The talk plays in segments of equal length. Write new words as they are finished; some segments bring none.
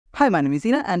Hi, my name is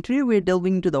Ina and today we're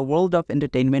delving into the world of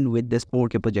entertainment with this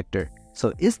 4K projector.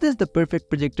 So is this the perfect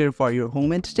projector for your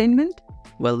home entertainment?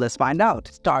 Well, let's find out,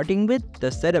 starting with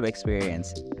the setup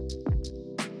experience.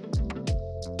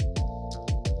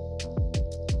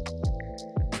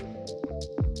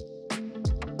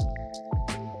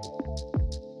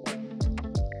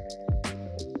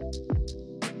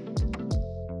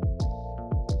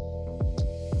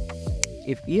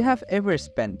 If you have ever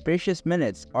spent precious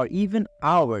minutes or even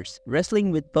hours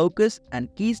wrestling with focus and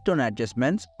keystone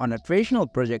adjustments on a traditional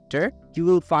projector, you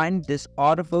will find this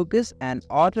autofocus and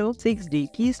auto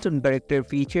 6D keystone corrector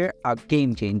feature a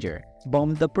game changer.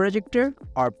 Bump the projector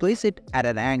or place it at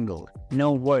an angle.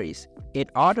 No worries, it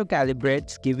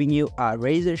auto-calibrates, giving you a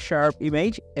razor-sharp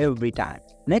image every time.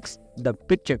 Next, the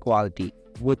picture quality.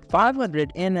 With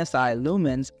 500 NSI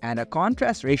lumens and a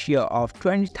contrast ratio of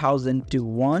 20,000 to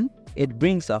 1, it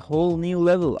brings a whole new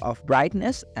level of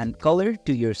brightness and color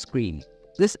to your screen.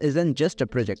 This isn't just a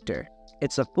projector,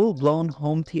 it's a full-blown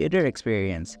home theater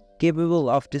experience, capable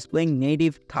of displaying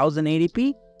native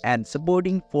 1080p and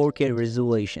supporting 4K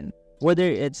resolution. Whether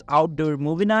it's outdoor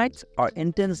movie nights or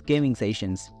intense gaming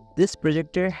sessions, this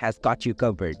projector has got you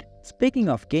covered. Speaking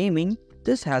of gaming,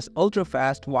 this has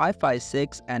ultra-fast Wi-Fi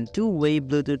 6 and two-way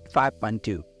Bluetooth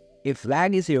 5.2. If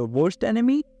lag is your worst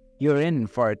enemy, you're in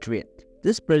for a treat.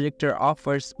 This projector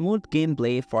offers smooth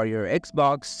gameplay for your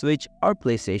Xbox, Switch or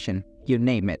PlayStation, you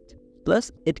name it.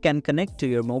 Plus, it can connect to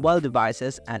your mobile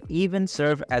devices and even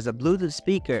serve as a Bluetooth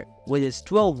speaker with its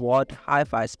 12-watt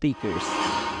hi-fi speakers.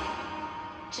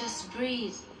 Just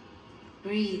breathe.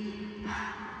 Breathe.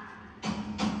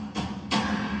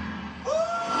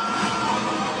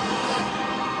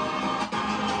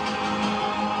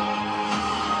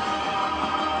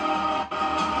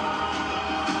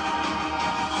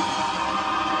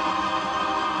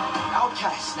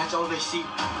 That's all they see.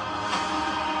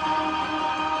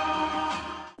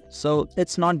 So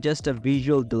it's not just a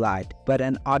visual delight, but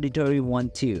an auditory one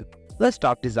too. Let's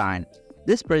talk design.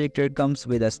 This projector comes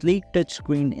with a sleek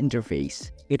touchscreen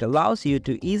interface. It allows you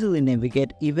to easily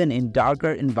navigate even in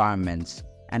darker environments.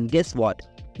 And guess what?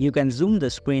 You can zoom the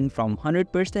screen from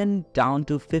 100% down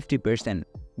to 50%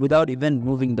 without even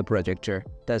moving the projector.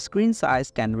 The screen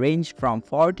size can range from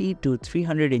 40 to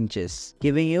 300 inches,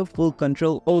 giving you full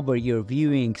control over your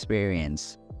viewing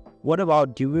experience. What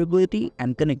about durability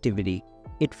and connectivity?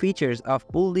 It features a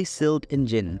fully sealed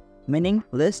engine, meaning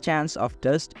less chance of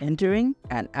dust entering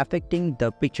and affecting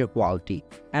the picture quality.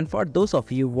 And for those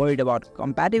of you worried about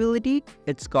compatibility,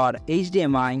 it's got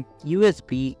HDMI,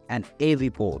 USB and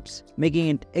AV ports, making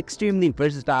it extremely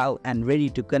versatile and ready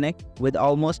to connect with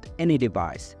almost any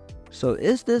device. So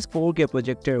is this 4K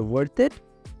projector worth it?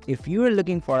 If you are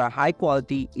looking for a high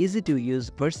quality, easy to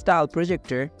use, versatile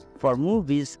projector for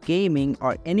movies, gaming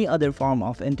or any other form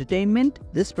of entertainment,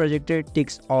 this projector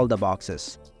ticks all the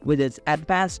boxes. With its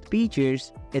advanced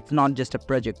features, it's not just a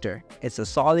projector, it's a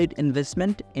solid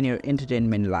investment in your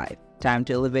entertainment life. Time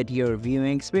to elevate your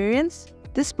viewing experience?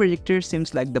 This projector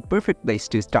seems like the perfect place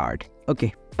to start.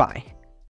 Okay, bye.